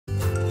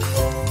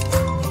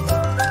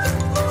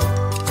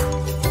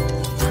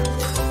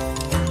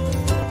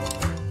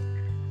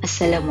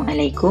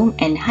Assalamualaikum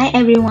and hi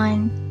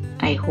everyone.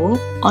 I hope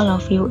all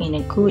of you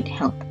in a good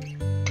health.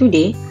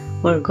 Today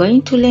we're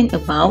going to learn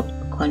about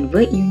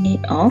convert unit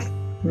of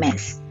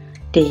mass.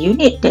 The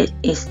unit that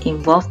is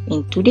involved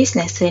in today's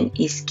lesson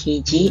is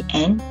kg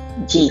and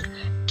g.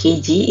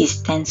 Kg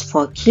stands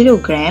for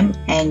kilogram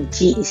and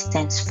g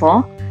stands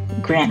for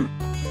gram.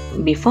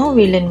 Before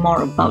we learn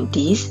more about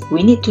this,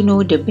 we need to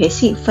know the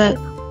basic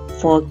fact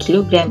for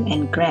kilogram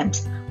and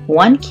grams.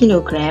 1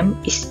 kilogram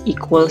is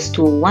equals to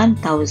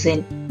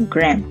 1000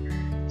 gram.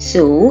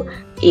 So,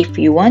 if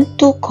you want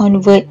to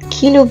convert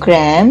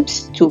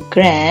kilograms to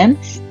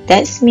grams,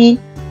 that means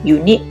you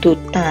need to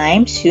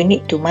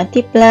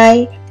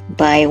multiply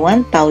by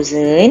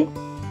 1000.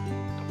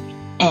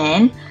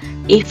 And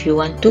if you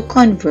want to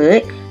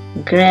convert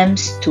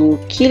grams to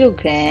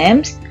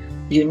kilograms,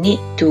 you need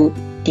to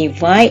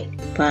divide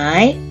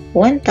by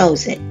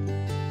 1000.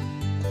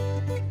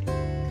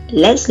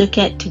 Let's look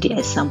at the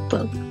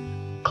example.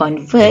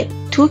 Convert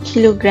 2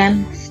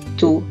 kilograms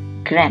to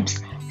grams.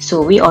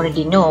 So we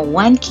already know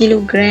 1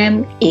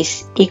 kilogram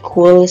is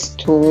equals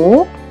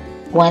to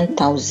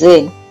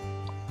 1000.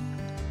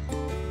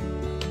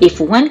 If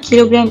 1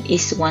 kilogram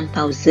is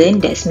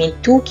 1000, that means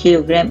 2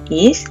 kilogram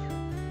is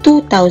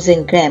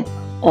 2000 gram.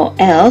 Or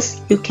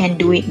else you can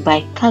do it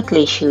by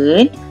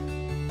calculation,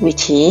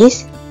 which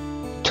is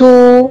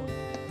 2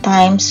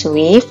 times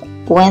with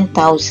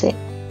 1000.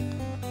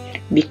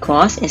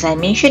 Because as I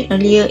mentioned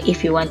earlier,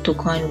 if you want to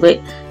convert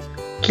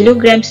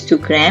kilograms to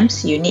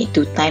grams, you need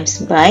to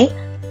times by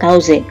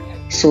 1000.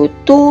 So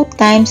 2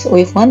 times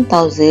with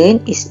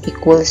 1000 is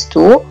equals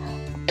to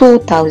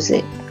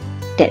 2000.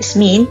 That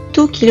means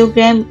 2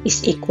 kilogram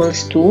is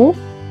equals to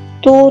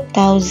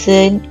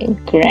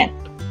 2000 gram.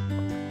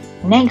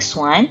 Next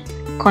one,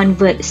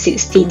 convert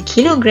 16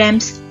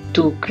 kilograms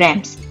to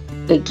grams.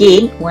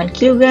 Again, 1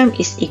 kilogram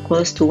is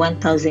equals to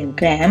 1000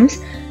 grams.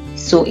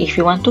 So if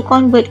you want to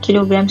convert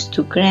kilograms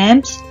to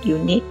grams, you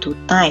need to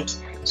times.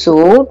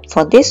 So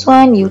for this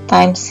one, you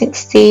times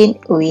 16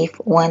 with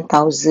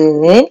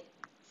 1000,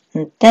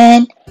 and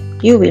then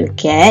you will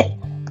get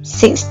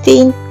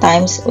 16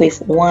 times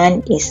with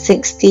 1 is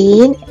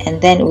 16,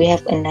 and then we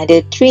have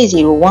another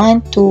 30,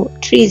 1, 2,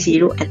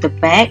 30 at the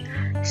back.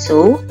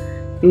 So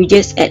you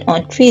just add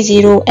on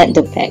 30 at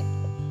the back.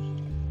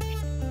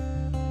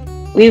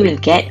 We will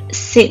get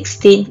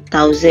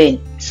 16,000.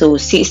 So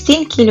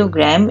 16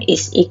 kilogram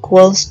is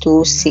equals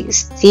to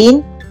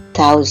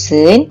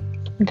 16,000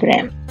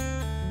 gram.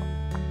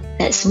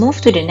 Let's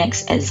move to the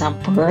next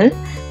example.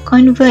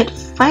 Convert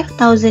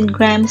 5,000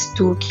 grams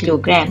to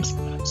kilograms.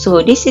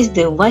 So this is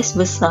the vice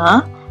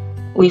versa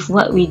with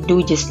what we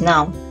do just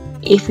now.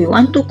 If we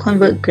want to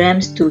convert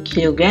grams to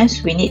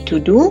kilograms, we need to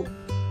do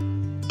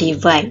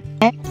divide.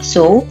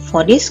 So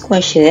for these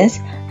questions,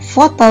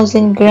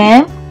 4,000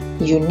 gram,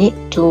 you need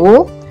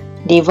to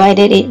divide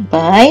it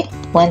by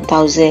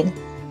 1000.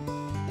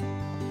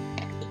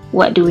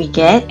 What do we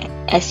get?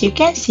 As you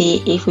can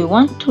see, if we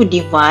want to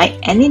divide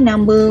any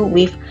number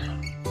with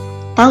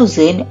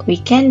 1000, we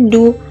can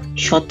do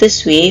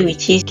shortest way,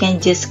 which is can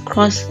just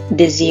cross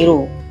the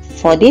zero.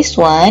 For this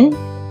one,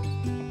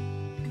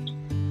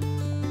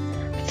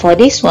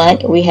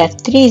 we have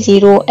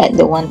 30 at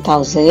the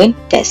 1000.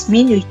 That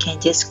means we can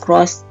just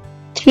cross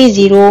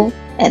 30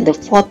 at the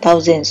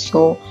 4000.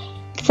 So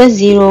first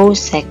 0,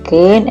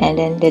 second, and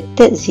then the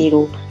third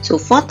 0. So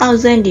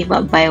 4000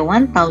 divided by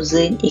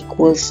 1000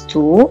 equals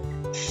to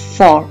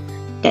 4.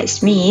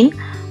 That means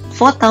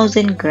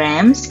 4000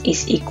 grams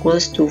is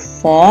equals to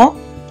 4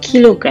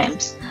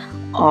 kilograms.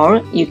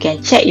 Or you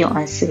can check your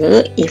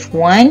answer. If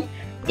 1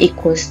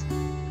 equals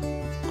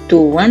to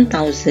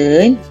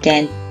 1000,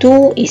 then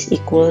 2 is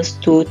equals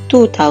to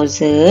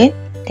 2000,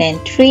 then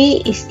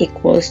 3 is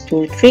equals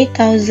to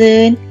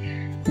 3000,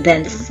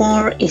 then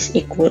 4 is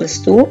equals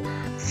to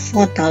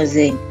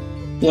 4000.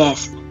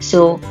 Yes,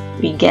 so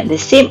we get the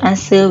same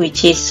answer,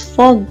 which is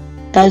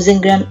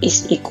 4000 gram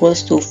is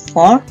equals to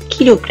 4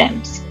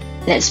 kilograms.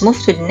 Let's move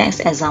to the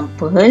next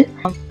example.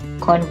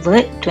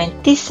 Convert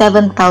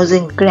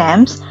 27,000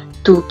 grams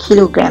to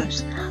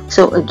kilograms.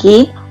 So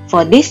again,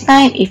 for this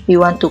time, if we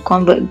want to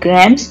convert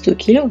grams to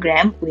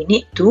kilogram, we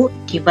need to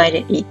divide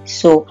it.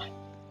 So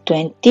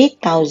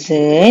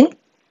 20,000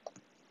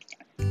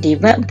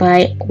 divided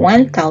by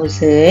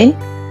 1000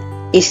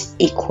 is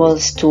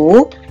equals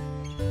to,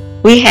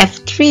 we have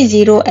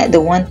 30 at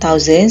the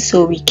 1000,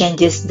 so we can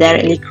just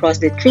directly cross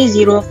the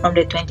 30 from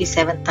the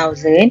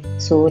 27,000.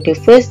 So the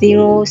first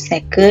 0,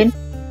 second,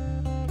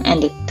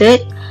 and the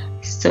third.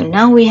 So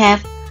now we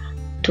have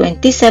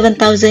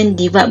 27,000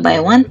 divided by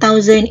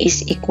 1000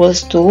 is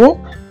equals to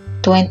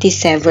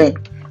 27.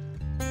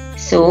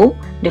 So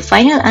the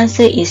final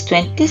answer is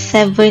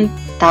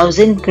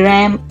 27,000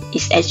 gram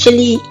is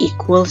actually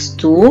equals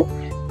to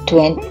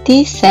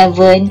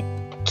 27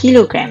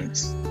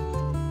 kilograms.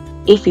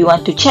 If you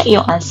want to check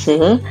your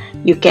answer,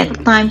 you can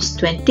times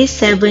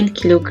 27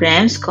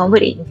 kilograms,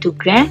 convert it into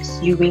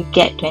grams, you will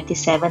get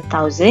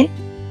 27,000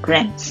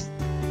 grams.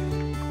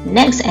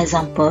 Next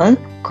example,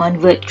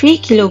 convert 3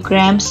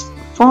 kilograms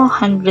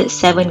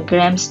 407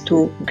 grams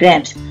to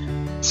grams.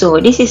 So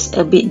this is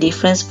a bit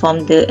different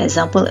from the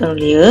example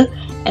earlier.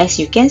 As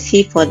you can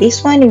see, for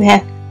this one we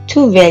have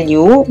two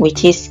value,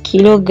 which is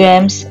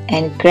kilograms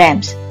and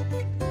grams.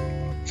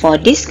 For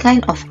this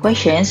kind of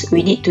questions,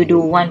 we need to do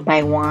one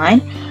by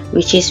one,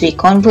 which is we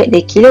convert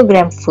the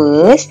kilogram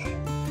first.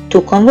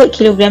 To convert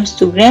kilograms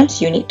to grams,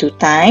 you need to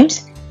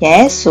times.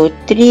 Yes, so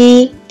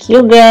 3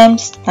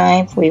 kilograms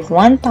times with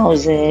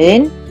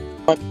 1000,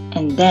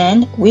 and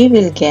then we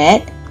will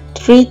get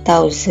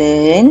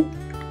 3000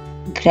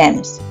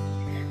 grams.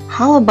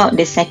 How about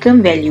the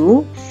second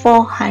value,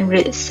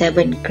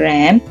 407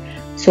 gram?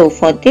 So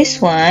for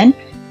this one,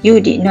 you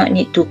did not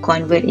need to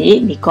convert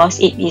it because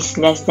it is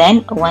less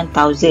than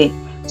 1000.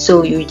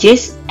 So you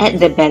just add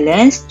the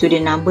balance to the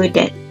number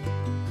that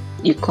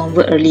you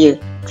convert earlier.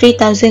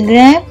 3000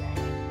 gram,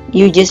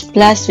 you just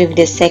plus with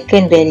the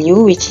second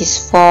value, which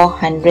is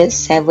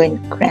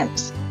 407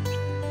 grams.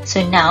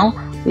 So now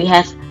we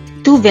have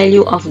two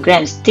value of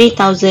grams,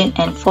 3000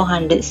 and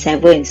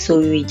 407. So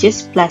we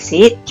just plus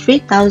it.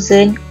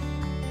 3000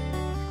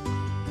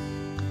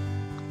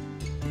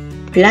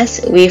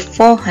 plus with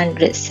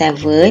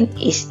 407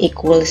 is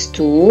equals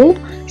to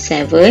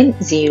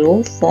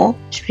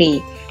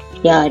 7043.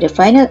 Yeah, the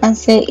final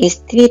answer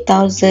is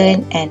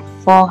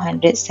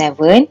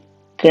 3407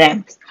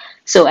 grams.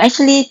 So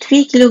actually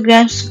 3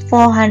 kilograms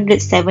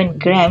 407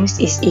 grams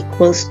is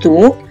equals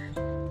to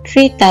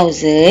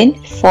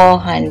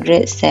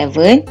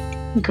 3407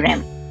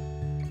 grams.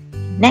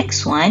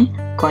 Next one,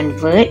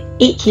 convert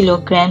 8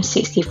 kilograms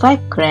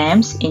 65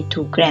 grams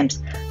into grams.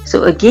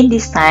 So again,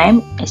 this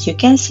time, as you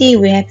can see,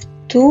 we have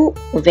two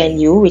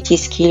value, which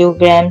is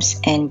kilograms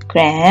and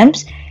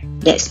grams.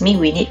 That means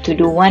we need to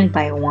do one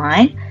by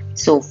one.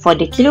 So for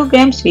the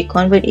kilograms, we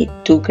convert it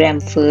to gram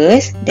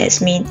first.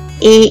 That means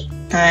 8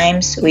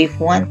 times with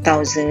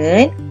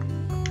 1000,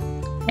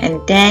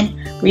 and then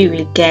we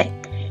will get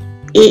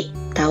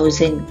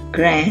 8000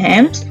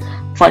 grams.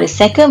 For the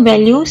second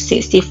value,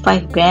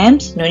 65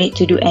 grams, no need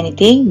to do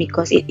anything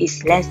because it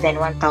is less than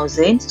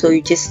 1000. So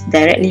you just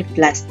directly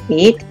plus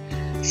 8.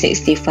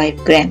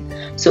 65 gram.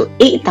 So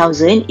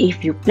 8000,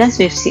 if you plus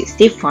with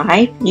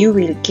 65, you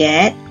will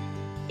get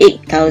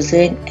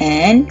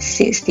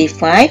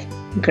 8065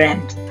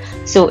 grams.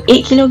 So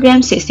 8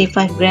 kilograms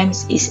 65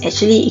 grams is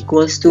actually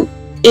equals to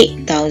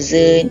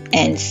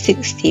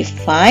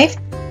 8065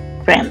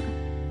 grams.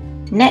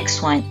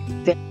 Next one,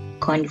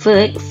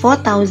 convert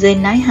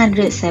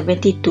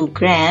 4972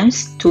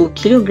 grams to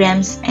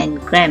kilograms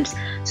and grams.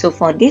 So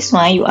for this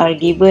one, you are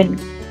given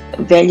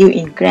value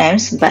in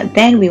grams, but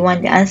then we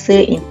want the answer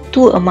in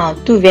two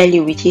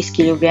value, which is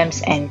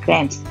kilograms and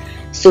grams.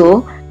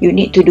 So you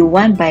need to do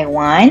one by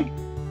one,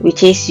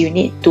 which is you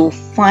need to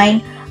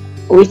find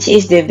which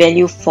is the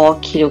value for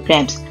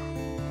kilograms.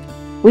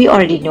 We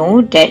already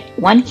know that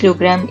 1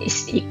 kilogram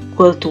is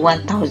equal to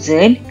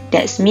 1000.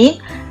 That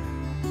means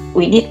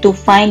we need to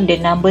find the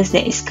numbers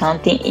that is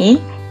counting in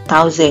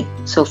 1000.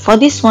 So for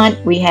this one,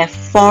 we have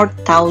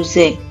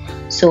 4000.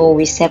 So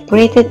we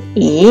separated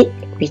it,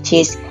 which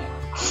is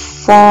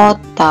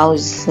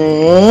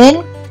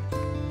 4000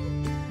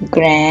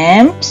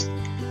 grams,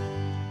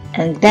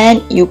 and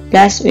then you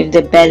plus with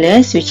the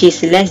balance, which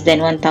is less than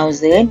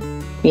 1000.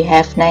 We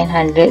have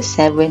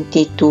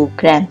 972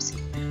 grams.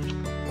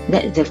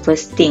 That's the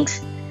first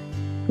things.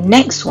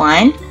 Next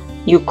one,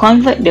 you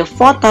convert the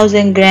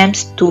 4000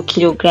 grams to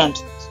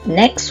kilograms.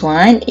 Next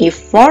one, if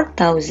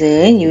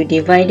 4000 you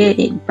divided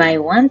it by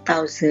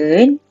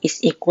 1000 is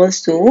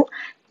equals to,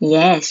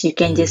 yes, you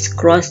can just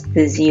cross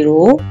the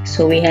zero.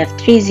 So we have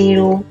 30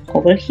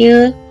 over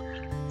here.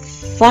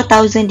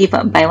 4000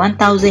 divided by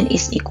 1000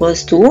 is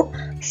equals to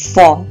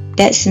 4.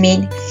 That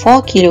means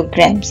 4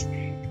 kilograms.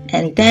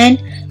 And then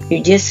you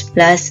just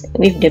plus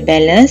with the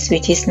balance,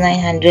 which is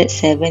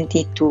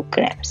 972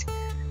 grams.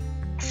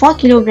 4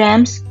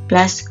 kilograms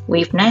plus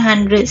with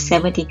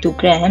 972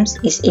 grams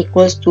is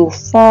equals to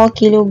 4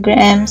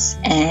 kilograms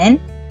and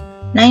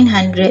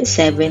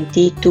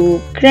 972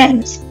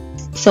 grams.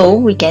 So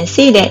we can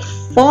say that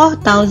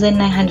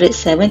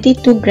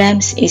 4972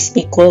 grams is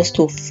equals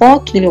to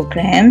 4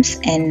 kilograms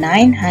and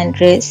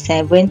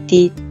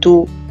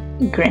 972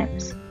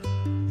 grams.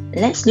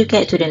 Let's look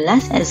at to the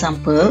last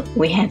example.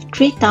 We have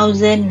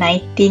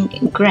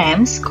 3019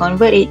 grams,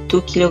 convert it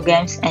to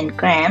kilograms and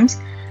grams.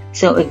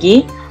 So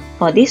again,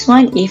 for this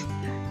one, if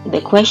the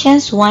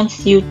questions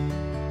wants you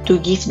to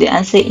give the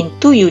answer in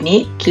two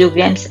units,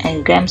 kilograms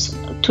and grams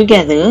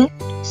together,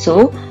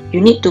 so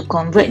you need to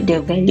convert the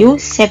value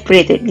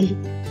separately.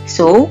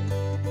 So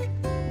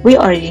we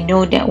already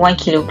know that 1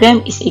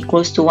 kilogram is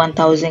equals to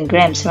 1000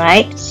 grams,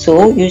 right?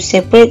 So you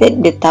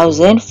separated the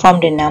 1000 from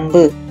the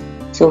number.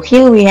 So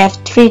here we have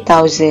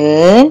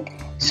 3000.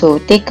 So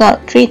take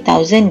out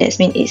 3000, that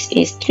means it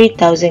is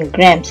 3000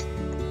 grams.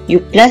 You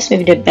plus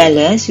with the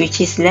balance, which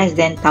is less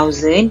than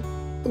 1000,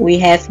 we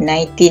have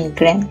 19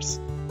 grams.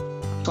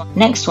 So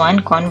next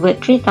one,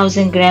 convert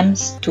 3000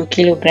 grams to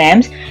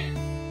kilograms.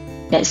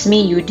 That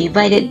means you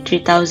divided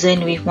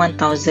 3000 with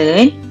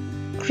 1000.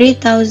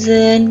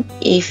 3,000,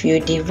 if you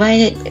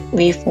divide it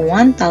with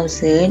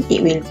 1,000,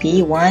 it will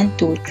be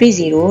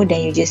 1230.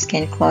 Then you just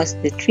can cross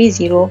the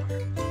 30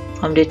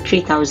 from the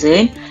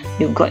 3,000.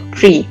 You've got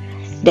 3.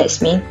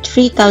 That means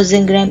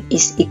 3,000 gram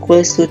is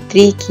equals to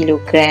 3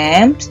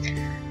 kilograms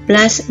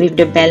plus with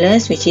the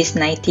balance, which is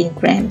 19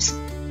 grams.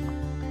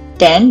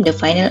 Then the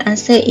final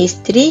answer is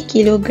 3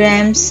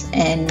 kilograms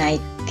and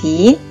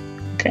 19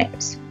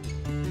 grams.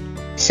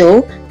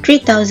 So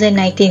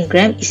 3019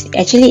 grams is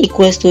actually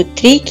equals to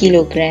 3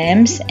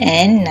 kilograms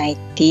and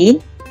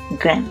 19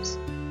 grams.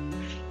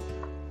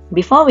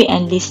 Before we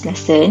end this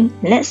lesson,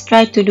 let's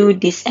try to do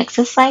this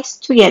exercise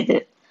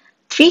together.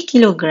 3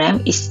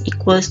 kilogram is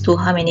equals to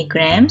how many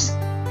grams?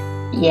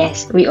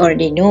 Yes, we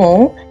already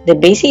know the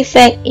basic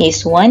fact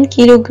is 1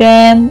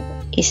 kilogram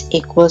is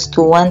equals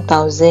to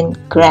 1000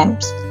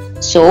 grams.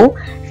 So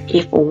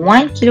if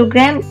 1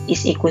 kilogram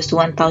is equals to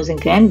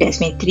 1000 grams, that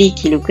means 3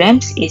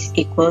 kilograms is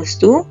equals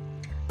to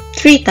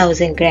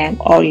 3000 grams,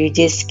 or you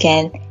just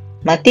can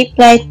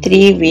multiply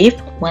 3 with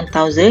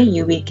 1000,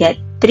 you will get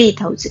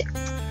 3000.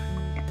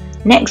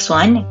 Next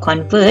one,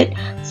 convert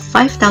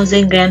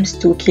 5000 grams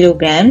to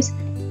kilograms.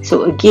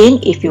 So again,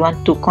 if you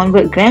want to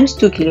convert grams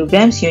to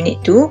kilograms, you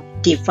need to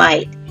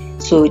divide.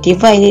 So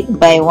divide it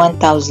by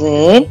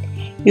 1000.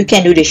 You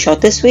can do the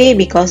shortest way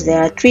because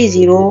there are 3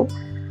 0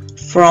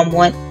 from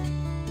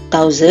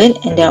 1000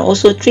 and there are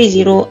also 3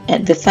 0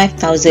 at the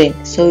 5000.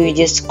 So you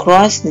just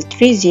cross the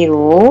 3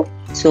 0.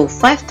 So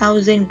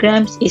 5000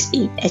 grams is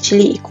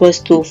actually equals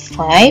to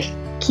 5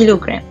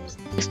 kilograms.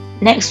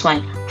 Next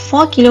one,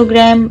 4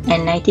 kilogram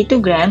and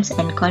 92 grams,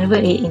 and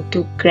convert it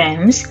into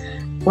grams.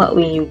 What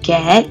will you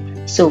get?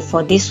 So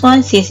for this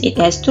one, since it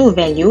has two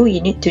values,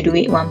 you need to do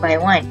it one by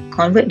one.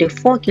 Convert the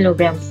 4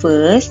 kilogram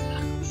first.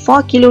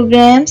 4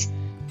 kilograms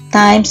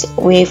times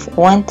with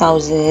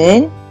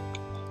 1000,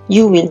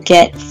 you will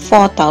get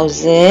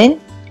 4000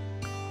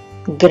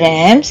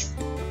 grams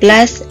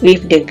plus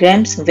with the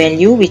grams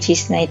value, which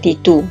is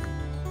 92.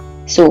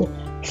 So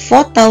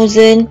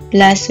 4000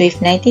 plus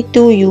with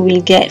 92, you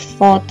will get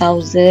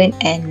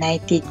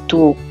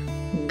 4092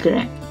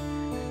 grams.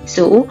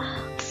 So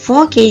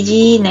 4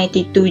 kg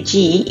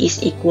 92g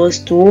is equals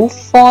to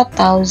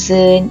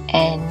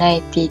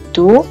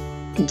 4092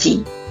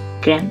 g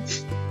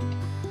grams.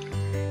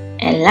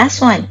 And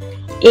last one,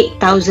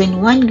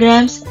 8001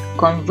 grams,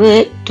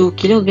 convert to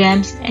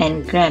kilograms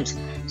and grams.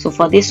 So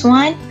for this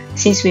one,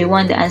 since we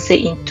want the answer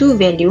in two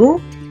value,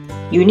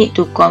 you need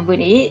to convert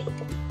it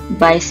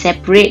by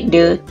separate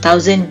the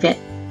 1000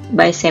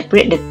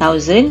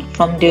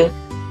 from the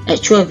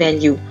actual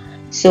value.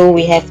 So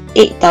we have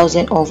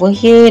 8000 over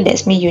here.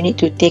 That means you need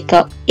to take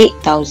out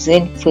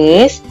 8000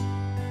 first.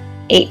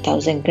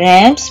 8000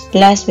 grams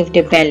plus with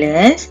the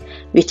balance,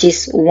 which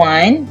is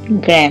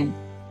 1 gram.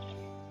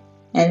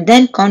 And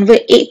then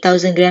convert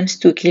 8000 grams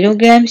to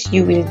kilograms,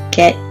 you will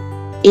get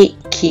 8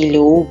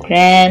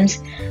 kilograms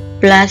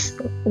plus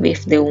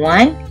with the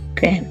 1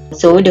 gram.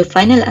 So the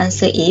final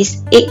answer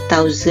is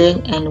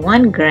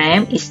 8001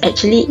 gram is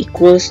actually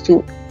equals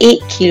to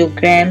 8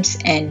 kilograms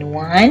and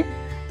 1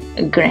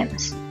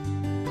 grams.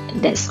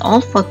 That's all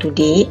for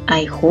today.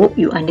 I hope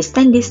you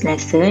understand this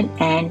lesson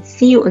and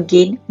see you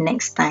again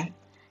next time.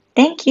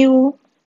 Thank you.